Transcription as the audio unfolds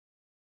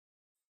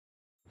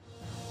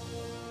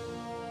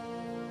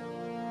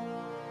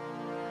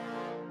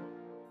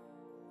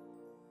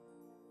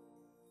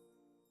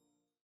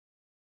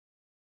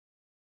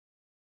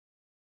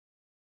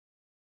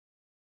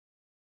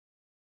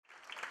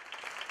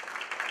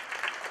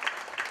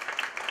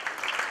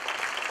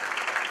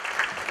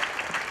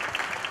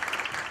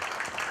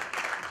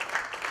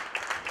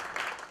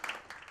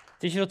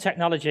Digital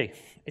technology,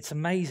 it's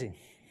amazing.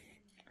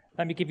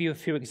 Let me give you a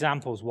few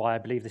examples why I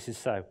believe this is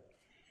so.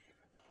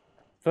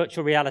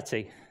 Virtual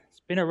reality.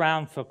 It's been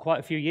around for quite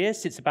a few years,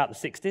 since about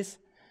the 60s,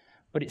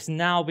 but it's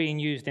now being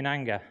used in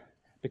anger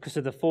because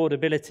of the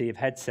affordability of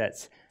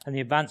headsets and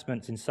the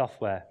advancements in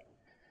software.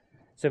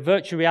 So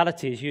virtual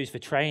reality is used for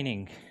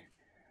training,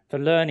 for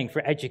learning,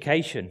 for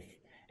education.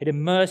 It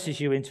immerses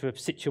you into a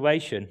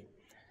situation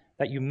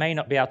that you may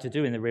not be able to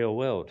do in the real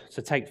world.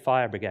 So take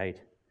fire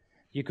brigade.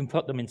 You can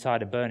put them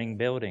inside a burning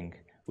building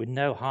with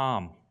no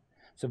harm.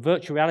 So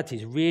virtual reality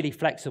is really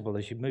flexible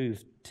as you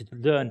move to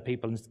learn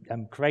people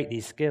and create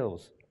these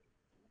skills.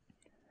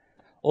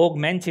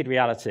 Augmented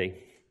reality.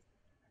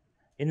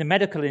 In the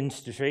medical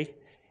industry,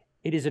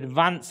 it is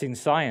advancing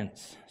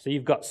science. So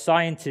you've got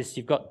scientists,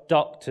 you've got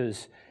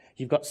doctors,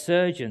 you've got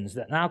surgeons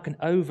that now can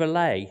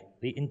overlay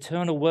the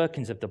internal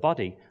workings of the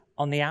body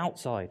on the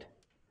outside.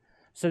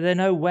 So they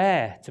know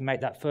where to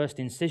make that first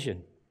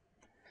incision.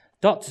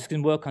 Doctors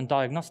can work on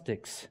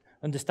diagnostics,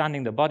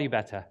 understanding the body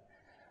better.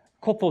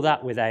 Couple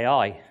that with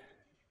AI,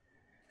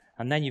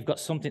 and then you've got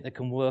something that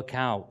can work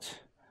out,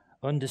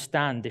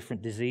 understand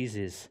different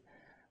diseases,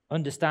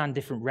 understand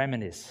different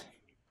remedies.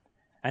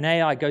 And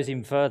AI goes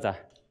even further.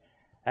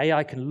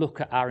 AI can look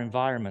at our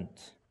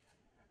environment,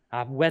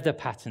 our weather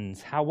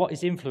patterns, what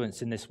is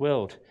influencing this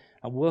world,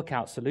 and work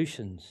out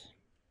solutions.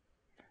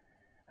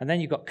 And then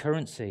you've got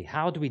currency.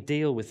 How do we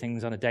deal with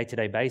things on a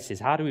day-to-day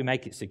basis? How do we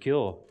make it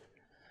secure?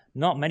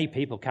 Not many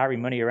people carry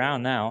money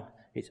around now.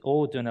 It's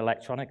all done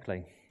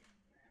electronically.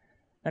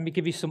 Let me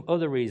give you some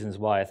other reasons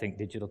why I think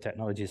digital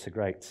technology is so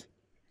great.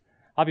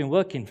 I've been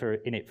working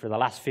in it for the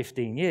last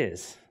 15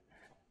 years,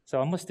 so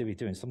I must be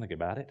doing something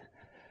about it.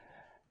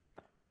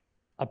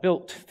 I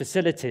built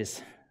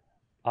facilities.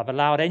 I've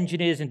allowed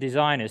engineers and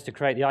designers to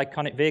create the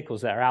iconic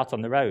vehicles that are out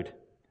on the road.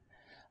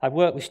 I've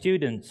worked with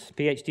students,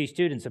 PhD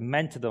students, and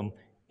mentored them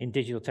in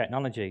digital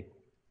technology.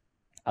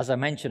 As I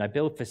mentioned, I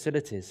build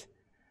facilities,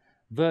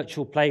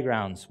 virtual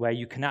playgrounds where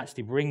you can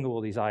actually bring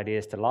all these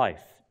ideas to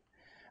life.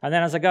 And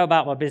then as I go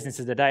about my business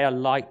of the day, I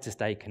like to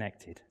stay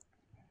connected.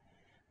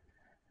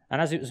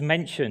 And as it was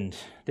mentioned,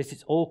 this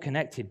is all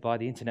connected by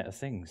the Internet of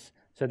Things.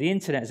 So the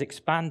Internet has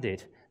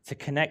expanded to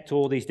connect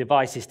all these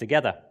devices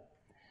together.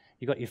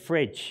 You've got your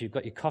fridge, you've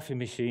got your coffee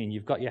machine,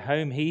 you've got your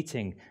home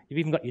heating, you've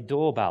even got your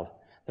doorbell.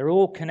 They're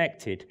all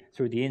connected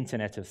through the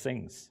Internet of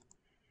Things.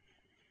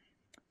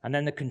 And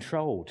then they're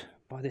controlled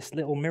by this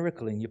little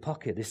miracle in your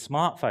pocket, this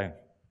smartphone.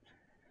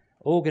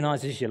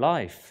 Organizes your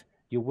life,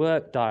 your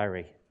work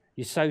diary,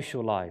 your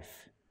social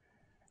life,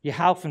 your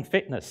health and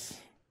fitness.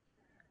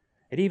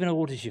 It even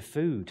orders your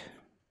food.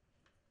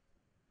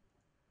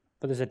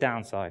 But there's a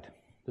downside.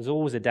 There's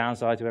always a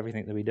downside to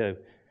everything that we do.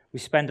 We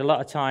spend a lot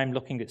of time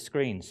looking at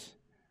screens,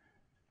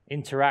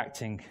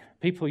 interacting.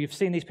 You've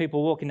seen these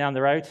people walking down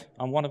the road.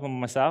 I'm one of them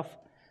myself.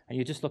 And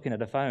you're just looking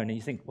at a phone and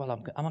you think, well,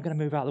 am I going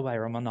to move out of the way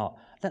or am I not?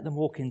 Let them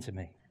walk into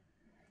me.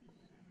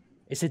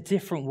 It's a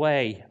different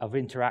way of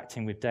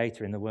interacting with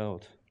data in the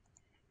world.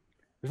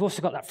 We've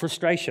also got that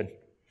frustration.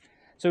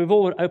 So we've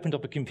all opened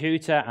up a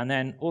computer and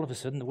then all of a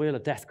sudden the wheel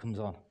of death comes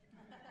on.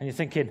 And you're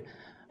thinking,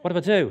 what do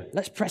I do?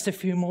 Let's press a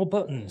few more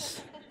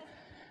buttons.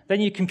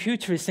 Then your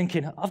computer is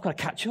thinking, I've got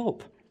to catch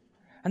up.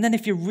 And then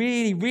if you're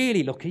really,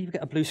 really lucky, you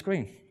get a blue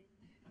screen.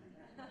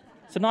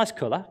 It's a nice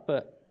color,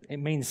 but it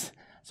means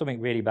something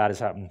really bad has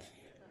happened.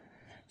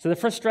 So the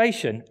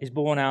frustration is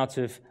born out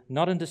of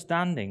not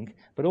understanding,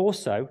 but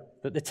also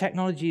that the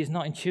technology is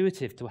not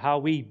intuitive to how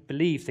we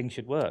believe things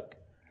should work.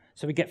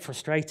 So we get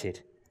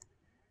frustrated.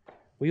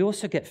 We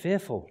also get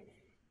fearful.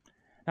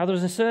 Now, there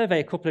was a survey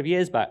a couple of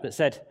years back that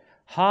said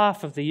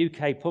half of the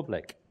UK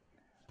public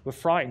were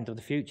frightened of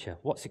the future.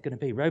 What's it going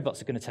to be?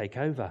 Robots are going to take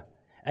over.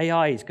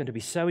 AI is going to be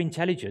so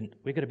intelligent,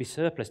 we're going to be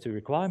surplus to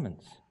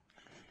requirements.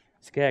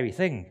 Scary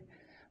thing.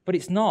 But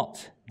it's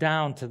not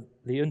down to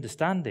the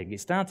understanding.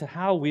 It's down to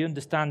how we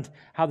understand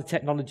how the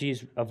technology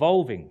is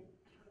evolving.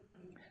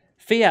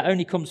 Fear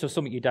only comes from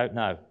something you don't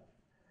know.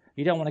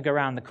 You don't want to go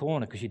around the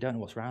corner because you don't know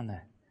what's around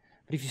there.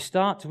 But if you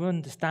start to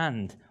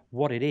understand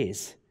what it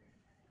is,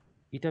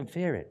 you don't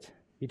fear it.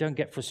 You don't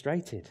get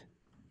frustrated.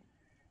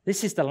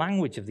 This is the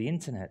language of the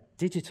internet,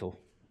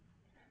 digital.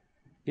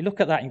 You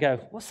look at that and go,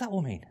 what's that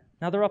all mean?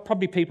 Now, there are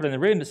probably people in the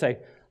room that say,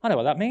 I know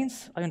what that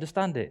means. I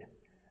understand it.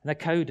 And they're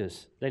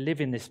coders. They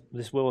live in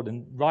this world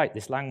and write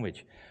this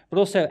language. But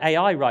also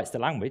AI writes the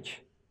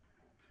language.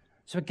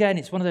 So again,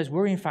 it's one of those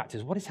worrying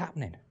factors. What is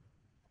happening?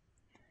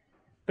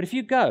 But if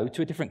you go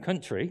to a different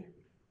country,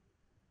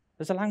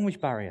 there's a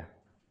language barrier.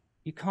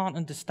 You can't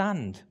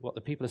understand what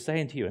the people are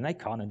saying to you, and they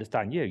can't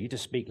understand you. You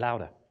just speak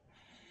louder.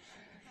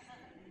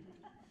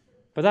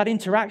 But that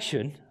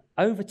interaction,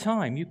 over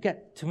time, you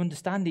get to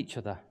understand each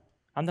other.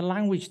 And the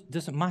language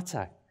doesn't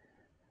matter.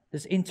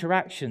 There's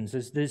interactions,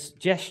 there's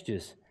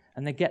gestures,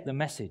 and they get the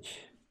message.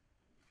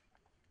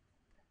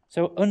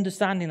 So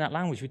understanding that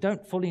language, we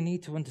don't fully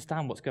need to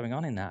understand what's going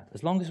on in that,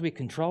 as long as we're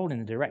controlling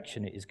the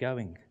direction it is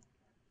going.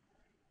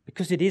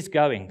 Because it is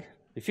going.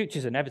 The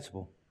future's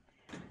inevitable.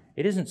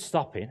 It isn't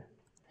stopping.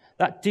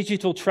 That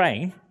digital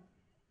train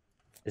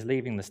is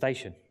leaving the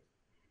station.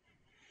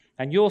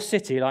 And your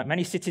city, like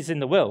many cities in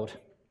the world,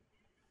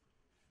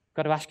 you've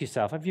got to ask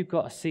yourself, have you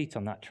got a seat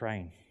on that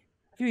train?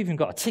 Have you even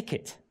got a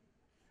ticket?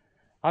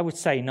 I would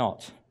say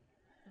not,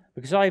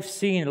 because I've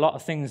seen a lot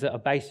of things that are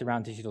based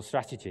around digital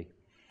strategy,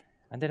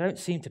 and they don't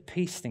seem to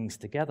piece things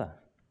together.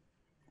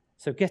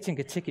 So getting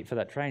a ticket for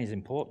that train is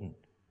important.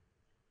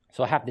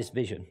 So I have this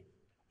vision.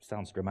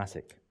 Sounds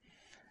dramatic.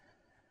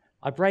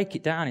 I break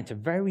it down into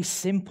very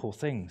simple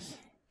things.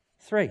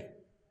 3.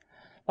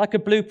 Like a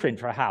blueprint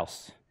for a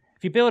house.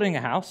 If you're building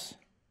a house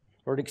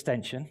or an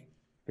extension,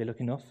 if you're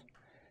lucky enough,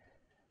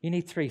 you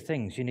need 3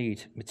 things. You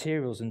need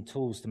materials and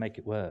tools to make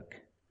it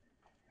work.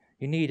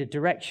 You need a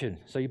direction.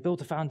 So you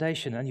build a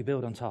foundation and you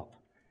build on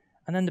top.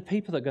 And then the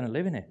people that are going to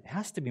live in it, it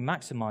has to be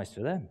maximized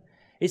for them.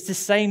 It's the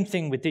same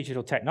thing with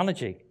digital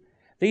technology.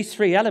 These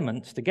 3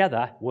 elements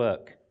together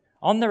work.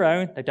 On their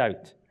own, they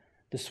don't.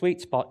 The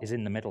sweet spot is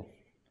in the middle.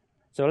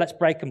 So let's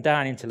break them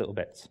down into little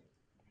bits.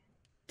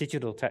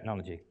 Digital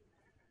technology.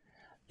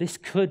 This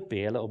could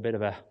be a little bit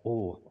of I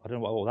don't know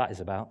what all that is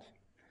about.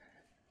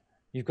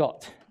 You've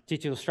got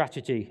digital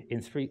strategy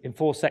in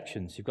 4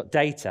 sections. You've got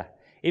data,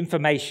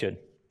 information,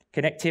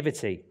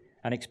 connectivity,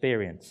 and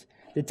experience.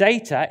 The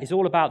data is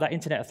all about that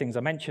Internet of Things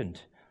I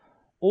mentioned.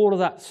 All of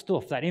that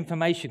stuff, that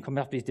information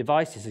coming off these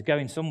devices is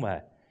going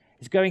somewhere.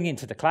 It's going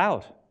into the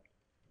cloud.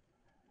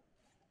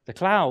 The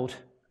cloud,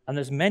 and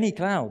there's many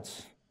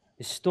clouds,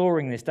 is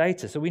storing this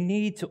data. So we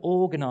need to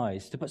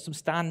organize, to put some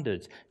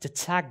standards, to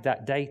tag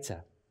that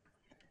data.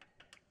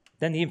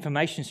 Then the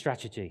information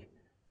strategy.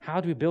 How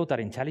do we build that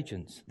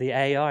intelligence? The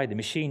AI, the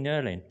machine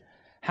learning.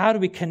 How do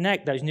we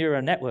connect those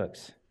neural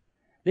networks?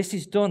 This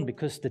is done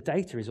because the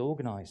data is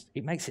organized.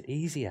 It makes it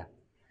easier.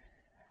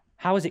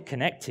 How is it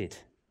connected?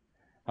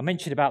 I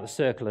mentioned about the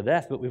circle of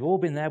death, but we've all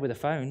been there with a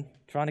phone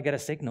trying to get a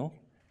signal,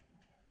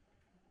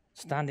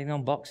 standing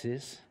on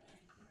boxes.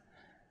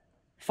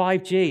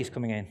 5G is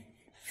coming in.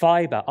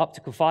 Fiber,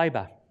 optical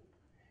fiber.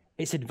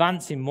 It's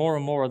advancing more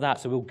and more of that,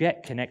 so we'll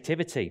get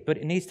connectivity, but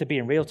it needs to be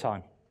in real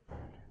time.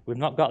 We've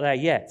not got there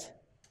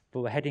yet,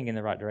 but we're heading in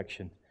the right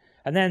direction.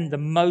 And then the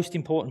most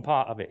important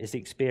part of it is the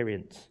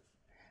experience.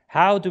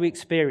 How do we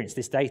experience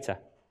this data?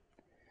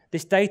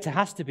 This data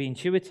has to be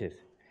intuitive.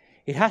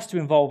 It has to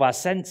involve our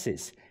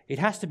senses. It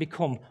has to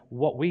become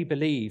what we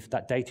believe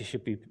that data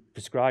should be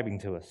prescribing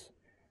to us.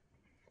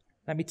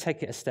 Let me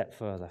take it a step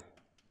further.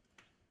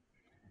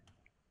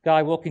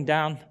 Guy walking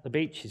down the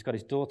beach, he's got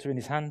his daughter in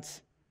his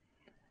hands.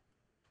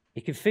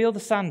 He can feel the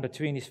sand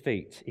between his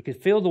feet. He can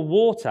feel the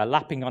water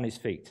lapping on his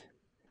feet.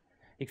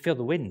 He can feel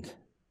the wind.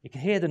 He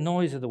can hear the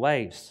noise of the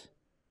waves,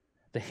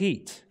 the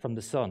heat from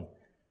the sun,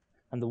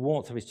 and the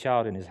warmth of his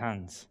child in his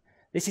hands.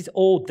 This is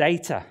all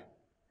data.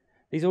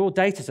 These are all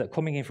data that are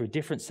coming in through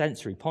different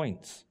sensory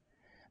points.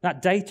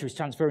 That data is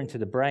transferring to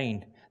the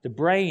brain. The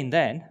brain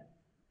then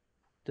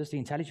does the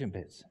intelligent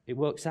bits. It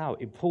works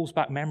out. It pulls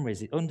back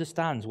memories. It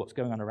understands what's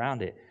going on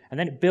around it. And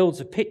then it builds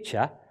a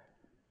picture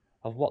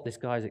of what this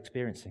guy is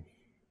experiencing.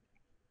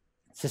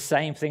 It's the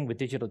same thing with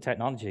digital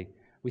technology.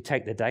 We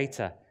take the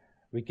data,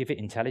 we give it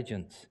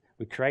intelligence,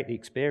 we create the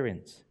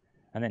experience,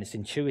 and then it's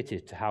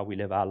intuitive to how we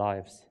live our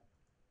lives.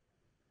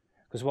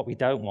 Because what we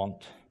don't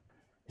want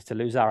is to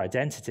lose our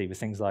identity with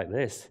things like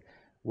this,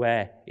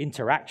 where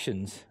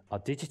interactions are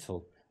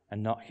digital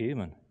and not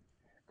human.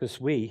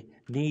 Because we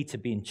need to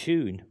be in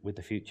tune with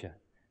the future,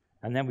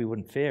 and then we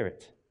wouldn't fear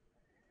it.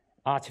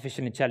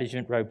 Artificial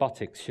intelligent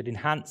robotics should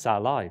enhance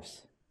our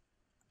lives,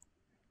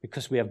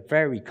 because we are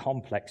very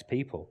complex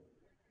people.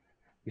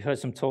 We heard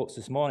some talks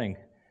this morning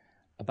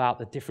about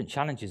the different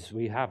challenges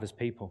we have as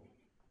people,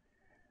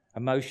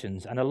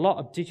 emotions, and a lot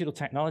of digital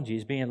technology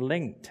is being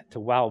linked to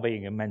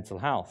well-being and mental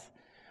health.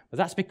 But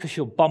that's because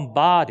you're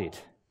bombarded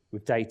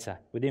with data,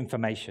 with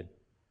information.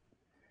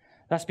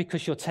 That's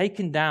because you're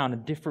taken down a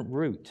different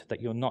route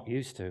that you're not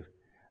used to,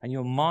 and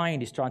your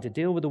mind is trying to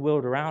deal with the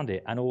world around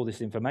it and all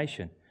this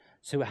information.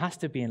 So it has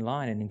to be in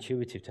line and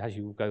intuitive as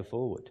you go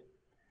forward,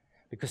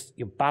 because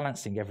you're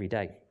balancing every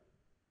day.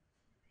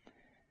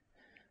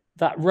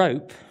 That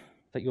rope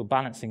that you're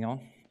balancing on,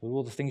 with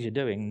all the things you're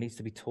doing, needs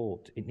to be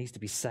taut. It needs to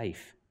be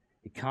safe.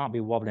 It can't be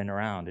wobbling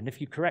around. And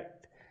if you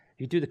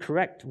do the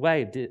correct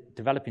way of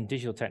developing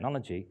digital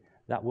technology,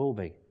 that will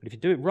be. But if you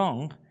do it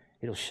wrong,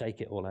 it'll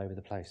shake it all over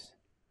the place.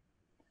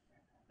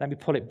 Let me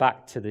pull it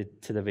back to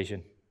the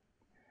vision.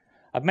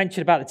 I've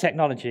mentioned about the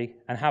technology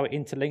and how it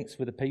interlinks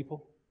with the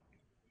people.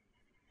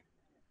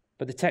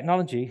 But the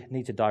technology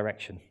needs a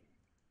direction.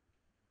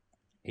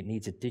 It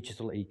needs a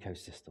digital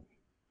ecosystem.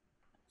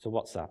 So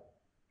what's that?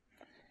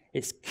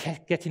 It's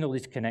getting all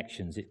these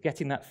connections. It's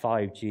getting that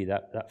 5G,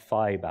 that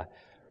fiber,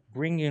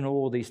 bringing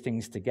all these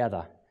things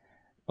together,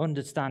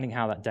 understanding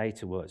how that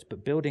data works,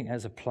 but building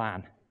as a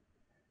plan.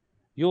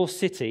 Your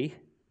city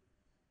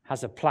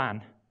has a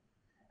plan,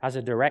 has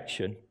a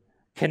direction,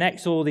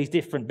 connects all these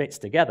different bits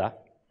together,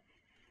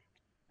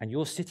 and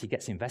your city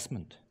gets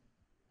investment.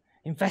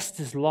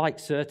 Investors like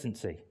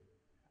certainty.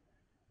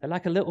 They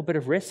like a little bit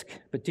of risk,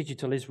 but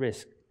digital is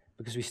risk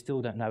because we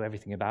still don't know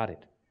everything about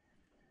it.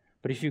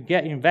 But if you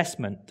get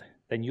investment,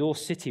 then your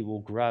city will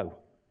grow.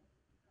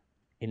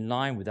 in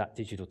line with that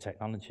digital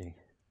technology.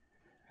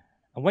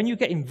 And when you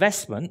get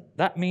investment,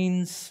 that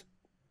means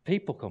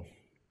people come,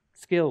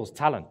 skills,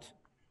 talent.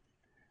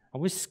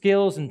 And with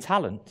skills and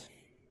talent,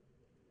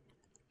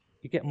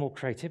 you get more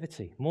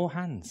creativity, more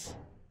hands.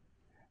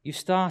 You've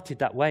started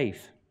that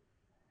wave.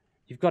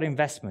 You've got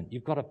investment,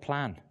 you've got a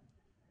plan.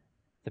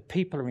 The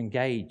people are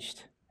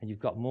engaged, and you've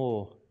got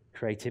more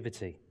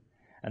creativity.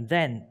 And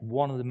then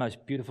one of the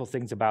most beautiful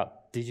things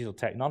about digital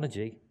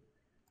technology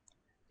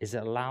is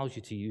it allows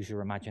you to use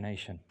your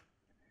imagination.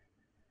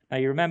 Now,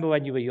 you remember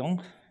when you were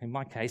young? In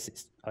my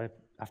case, I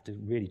have to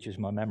really judge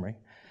my memory.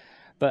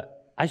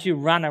 But as you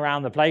ran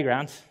around the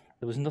playground,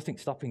 there was nothing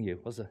stopping you,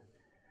 was there?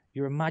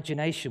 Your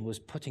imagination was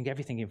putting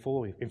everything in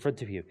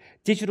front of you.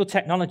 Digital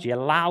technology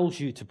allows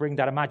you to bring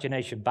that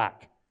imagination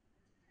back.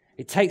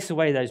 It takes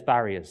away those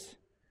barriers,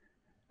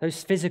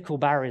 those physical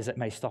barriers that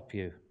may stop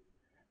you.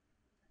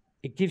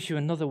 It gives you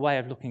another way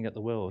of looking at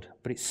the world,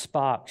 but it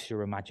sparks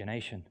your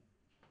imagination.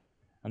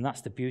 And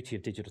that's the beauty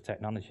of digital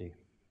technology.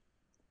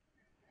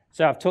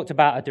 So I've talked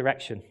about a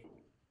direction,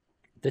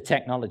 the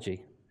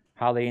technology,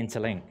 how they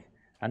interlink,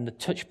 and the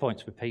touch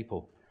points with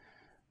people.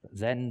 But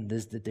then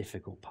there's the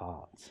difficult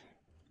part,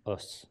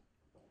 us.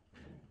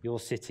 Your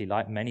city,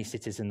 like many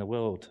cities in the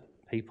world,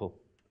 people.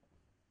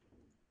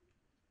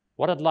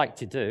 What I'd like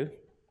to do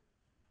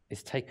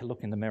is take a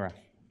look in the mirror.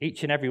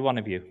 Each and every one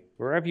of you,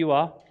 wherever you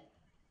are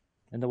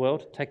in the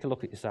world, take a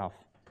look at yourself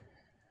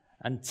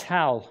and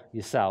tell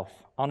yourself,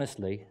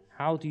 honestly,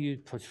 how do you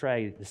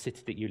portray the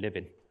city that you live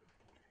in?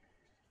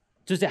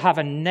 Does it have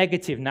a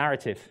negative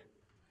narrative?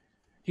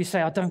 You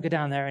say, I don't go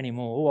down there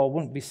anymore. Oh, I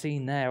wouldn't be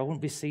seen there. I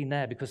wouldn't be seen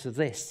there because of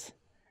this.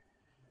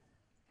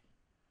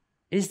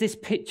 Is this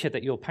picture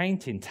that you're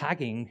painting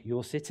tagging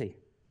your city?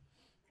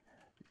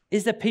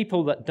 Is there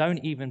people that don't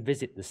even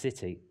visit the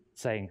city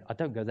saying, I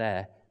don't go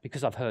there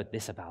because I've heard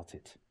this about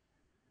it,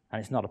 and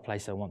it's not a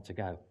place I want to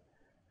go?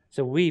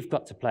 So we've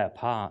got to play a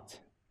part.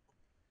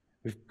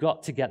 We've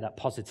got to get that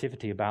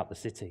positivity about the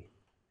city,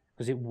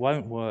 because it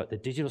won't work. The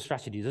digital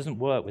strategy doesn't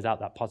work without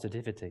that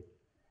positivity.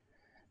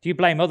 Do you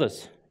blame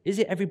others? Is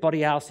it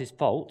everybody else's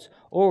fault,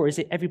 or is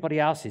it everybody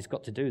else's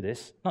got to do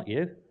this? Not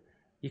you.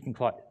 You can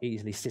quite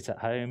easily sit at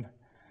home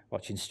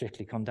watching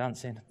Strictly Come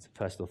Dancing. It's a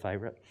personal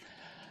favourite.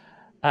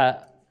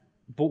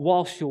 But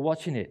whilst you're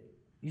watching it,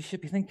 you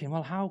should be thinking,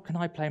 well, how can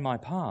I play my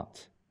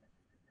part?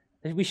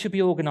 We should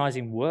be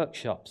organising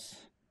workshops,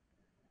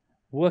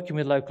 working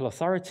with local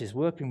authorities,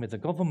 working with the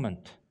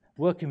government,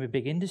 working with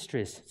big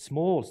industries,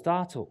 small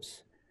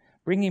startups,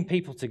 bringing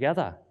people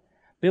together,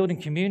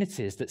 building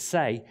communities that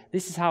say,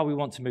 this is how we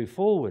want to move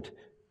forward.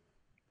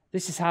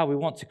 This is how we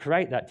want to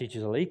create that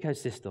digital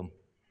ecosystem.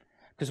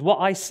 Because what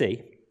I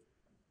see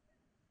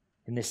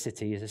in this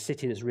city is a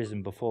city that's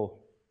risen before.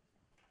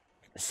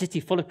 A city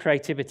full of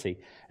creativity,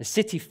 a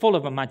city full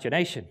of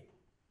imagination,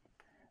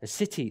 a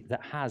city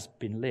that has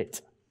been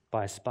lit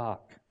by a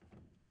spark,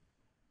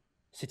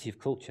 a city of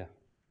culture.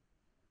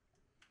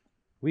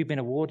 We've been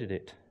awarded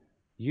it.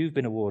 You've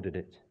been awarded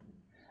it.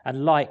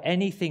 And like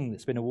anything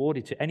that's been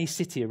awarded to any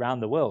city around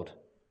the world,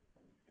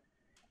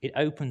 it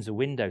opens a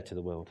window to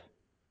the world.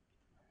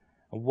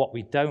 And what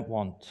we don't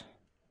want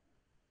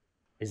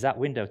is that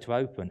window to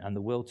open and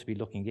the world to be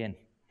looking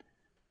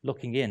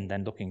in,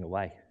 then looking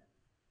away.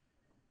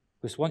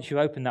 Because once you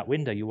open that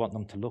window, you want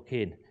them to look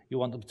in. You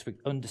want them to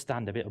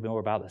understand a bit more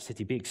about the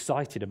city, be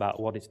excited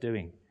about what it's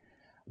doing,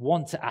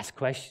 want to ask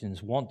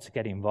questions, want to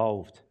get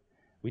involved.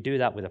 We do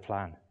that with a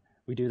plan.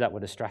 We do that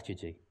with a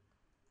strategy.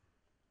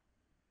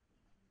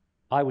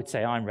 I would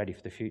say I'm ready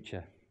for the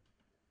future.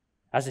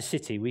 As a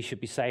city, we should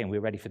be saying we're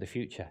ready for the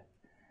future.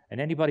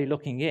 And anybody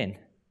looking in,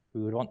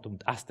 we would want them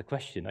to ask the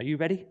question, are you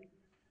ready?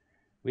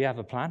 We have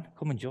a plan.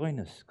 Come and join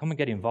us. Come and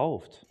get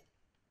involved.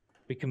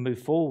 We can move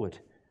forward.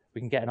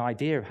 We can get an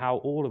idea of how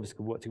all of us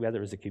can work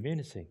together as a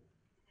community.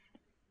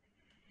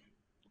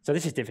 So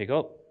this is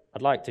difficult.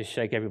 I'd like to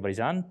shake everybody's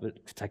hand, but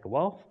it could take a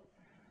while.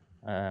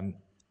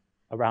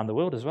 Around the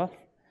world as well.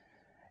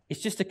 It's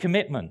just a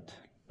commitment.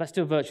 Let's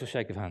do a virtual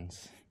shake of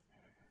hands.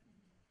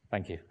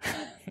 Thank you.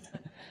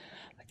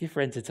 Thank you for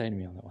entertaining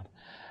me on that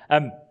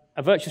one.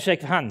 A virtual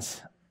shake of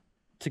hands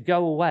to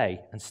go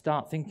away and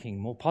start thinking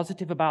more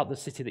positive about the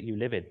city that you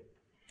live in,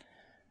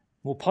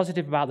 more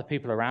positive about the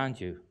people around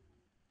you.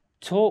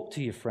 Talk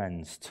to your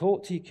friends,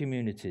 talk to your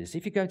communities.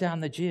 If you go down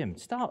the gym,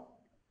 start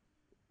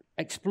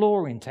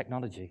exploring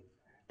technology.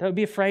 Don't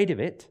be afraid of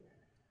it.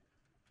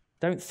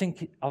 Don't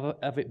think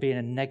of it being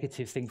a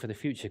negative thing for the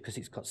future, because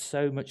it's got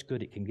so much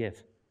good it can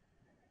give.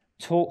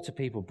 Talk to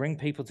people, bring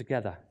people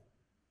together.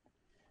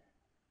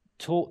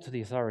 Talk to the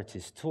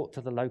authorities, talk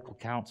to the local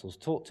councils,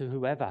 talk to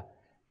whoever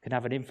can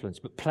have an influence,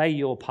 but play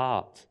your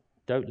part.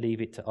 Don't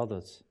leave it to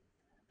others,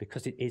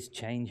 because it is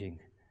changing.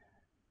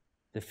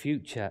 The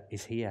future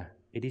is here.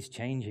 It is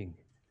changing.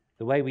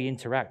 The way we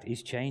interact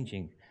is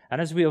changing. And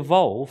as we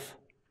evolve,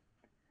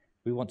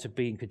 we want to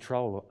be in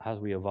control as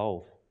we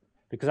evolve.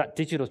 Because that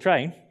digital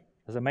train,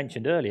 as I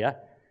mentioned earlier,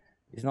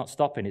 is not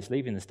stopping, it's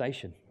leaving the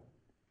station.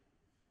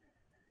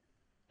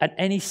 And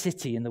any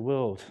city in the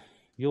world,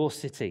 your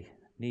city,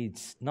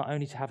 needs not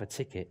only to have a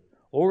ticket,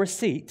 or a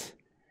seat,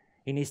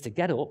 he needs to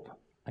get up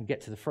and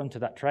get to the front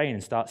of that train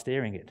and start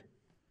steering it.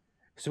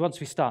 So once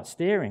we start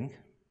steering,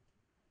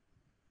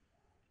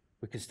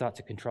 we can start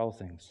to control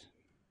things.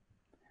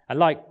 And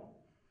like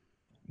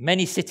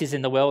many cities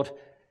in the world,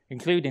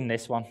 including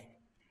this one,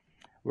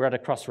 we're at a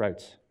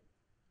crossroads.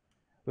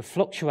 We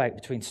fluctuate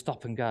between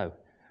stop and go.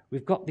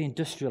 We've got the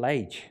industrial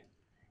age.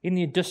 In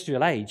the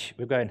industrial age,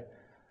 we're going,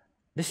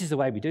 this is the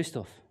way we do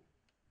stuff.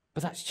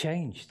 But that's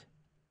changed.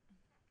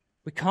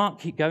 We can't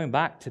keep going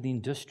back to the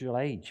industrial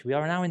age. We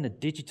are now in the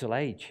digital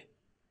age.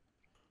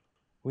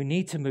 We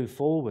need to move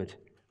forward.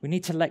 We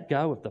need to let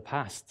go of the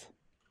past.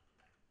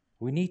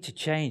 We need to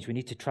change. We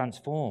need to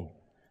transform.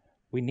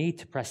 We need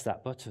to press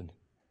that button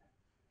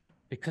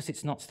because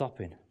it's not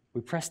stopping.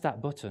 We press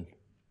that button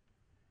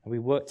and we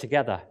work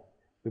together.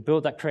 We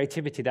build that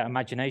creativity, that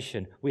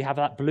imagination. We have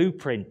that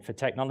blueprint for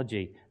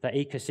technology, that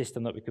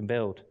ecosystem that we can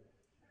build.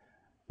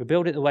 We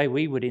build it the way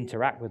we would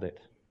interact with it.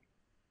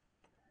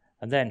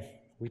 And then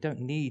we don't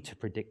need to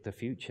predict the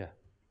future.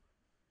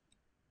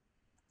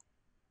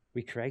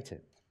 We create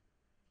it.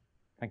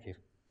 Thank you.